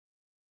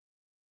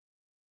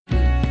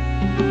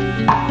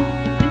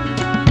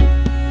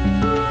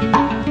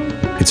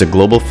It's a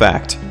global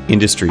fact.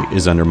 Industry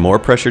is under more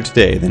pressure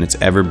today than it's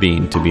ever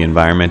been to be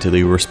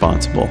environmentally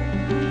responsible.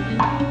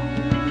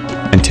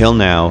 Until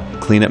now,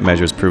 cleanup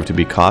measures proved to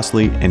be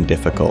costly and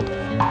difficult.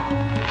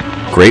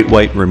 Great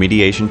White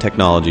Remediation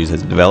Technologies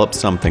has developed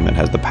something that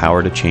has the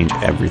power to change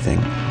everything.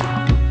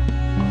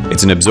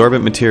 It's an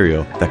absorbent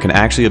material that can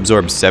actually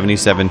absorb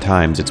 77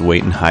 times its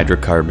weight in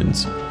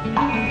hydrocarbons.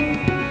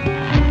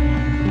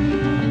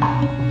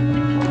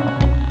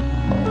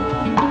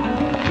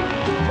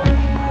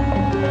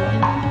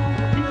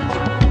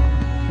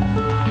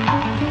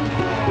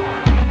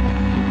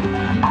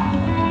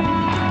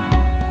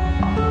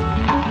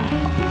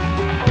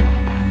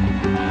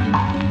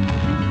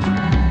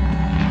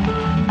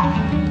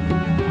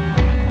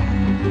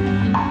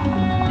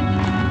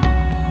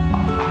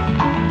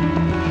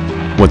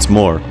 What's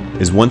more,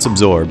 is once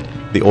absorbed,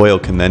 the oil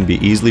can then be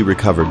easily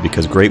recovered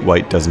because Great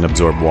White doesn't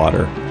absorb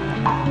water.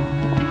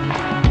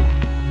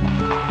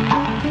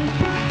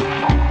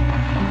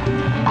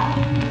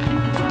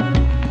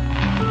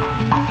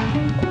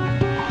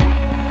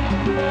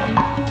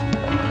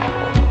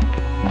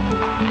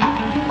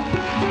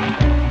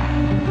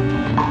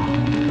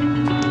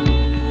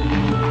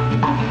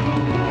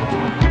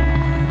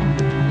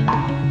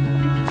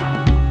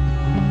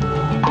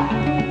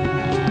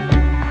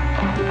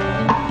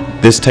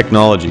 This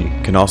technology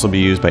can also be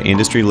used by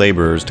industry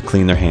laborers to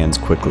clean their hands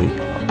quickly.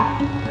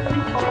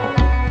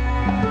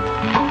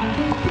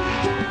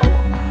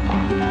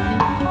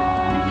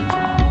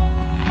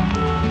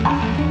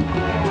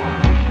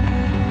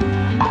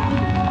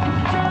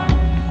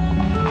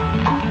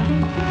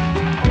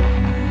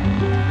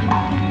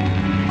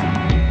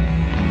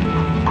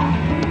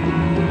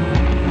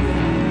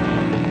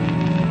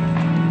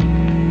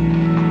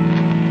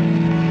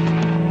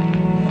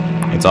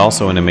 It's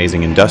also an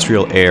amazing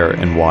industrial air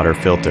and water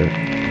filter.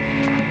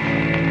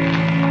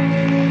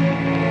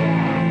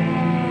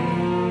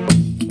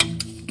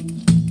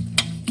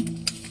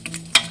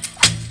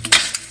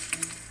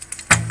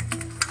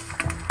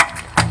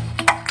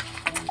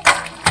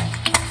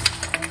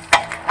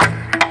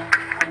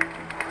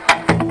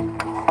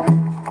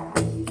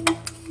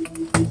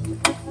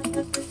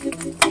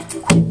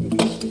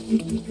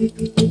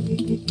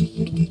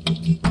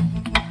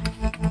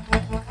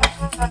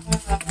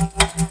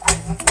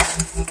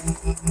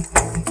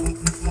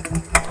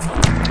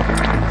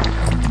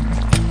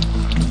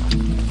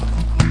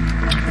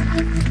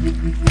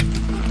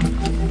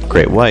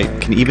 Great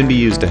White can even be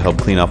used to help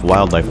clean off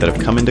wildlife that have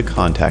come into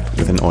contact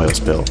with an oil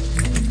spill.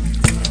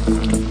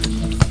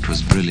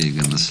 'Twas brillig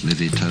and the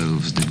slithy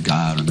toves did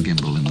gyre and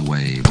gimble in the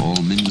wave,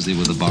 all mimsy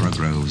were the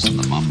borogroves and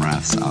the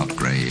mumraths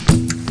outgrave.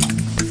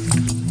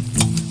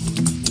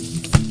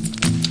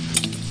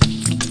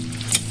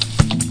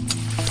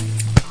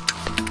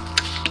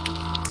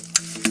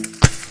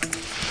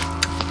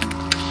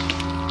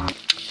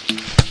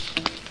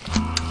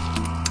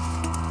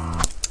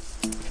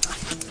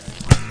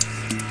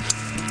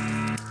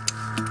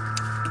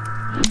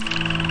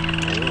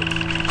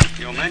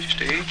 Your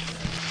Majesty.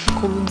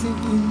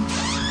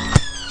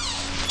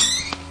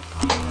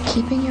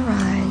 Keeping your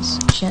eyes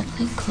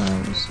gently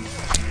closed.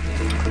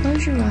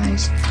 Close your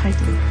eyes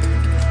tightly.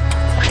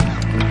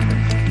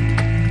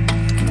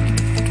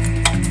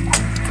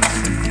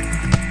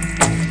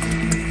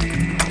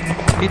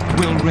 It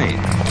will rain.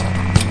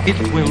 It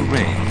will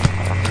rain.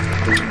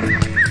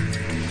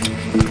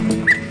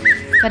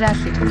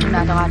 Godnatligt,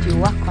 godnat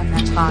radioer,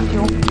 Grønlands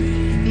Radio.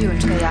 Vi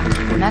ønsker jer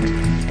godnat,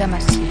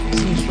 damasi,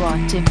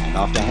 sinsuati.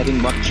 After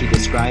having what she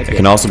described, it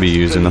can also be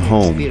used in the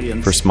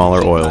home for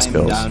smaller oil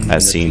spills,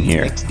 as seen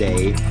here. Next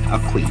day, a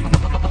queen.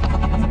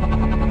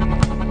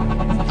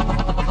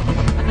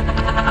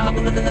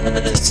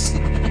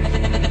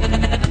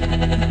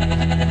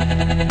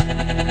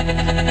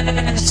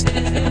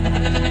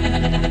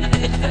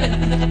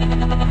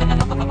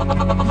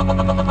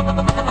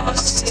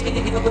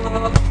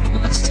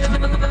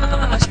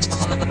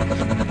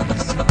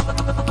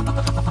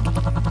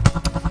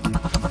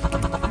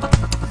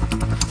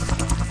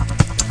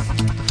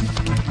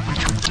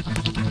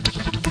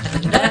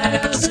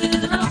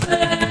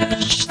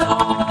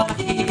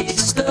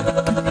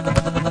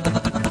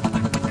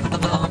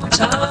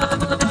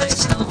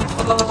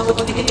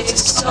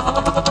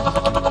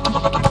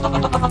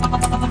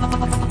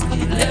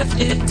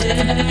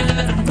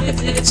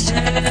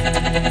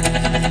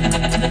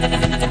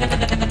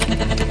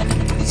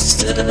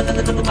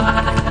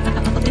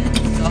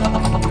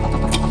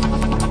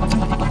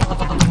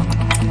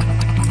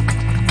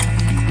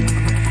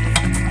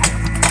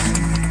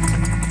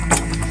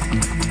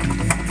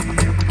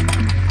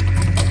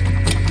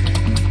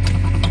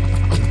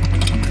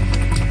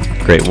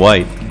 Great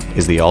White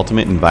is the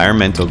ultimate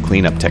environmental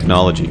cleanup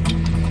technology.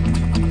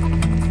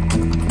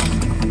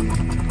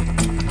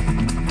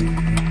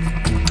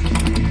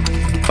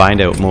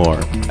 Find out more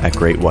at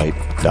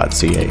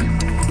greatwhite.ca.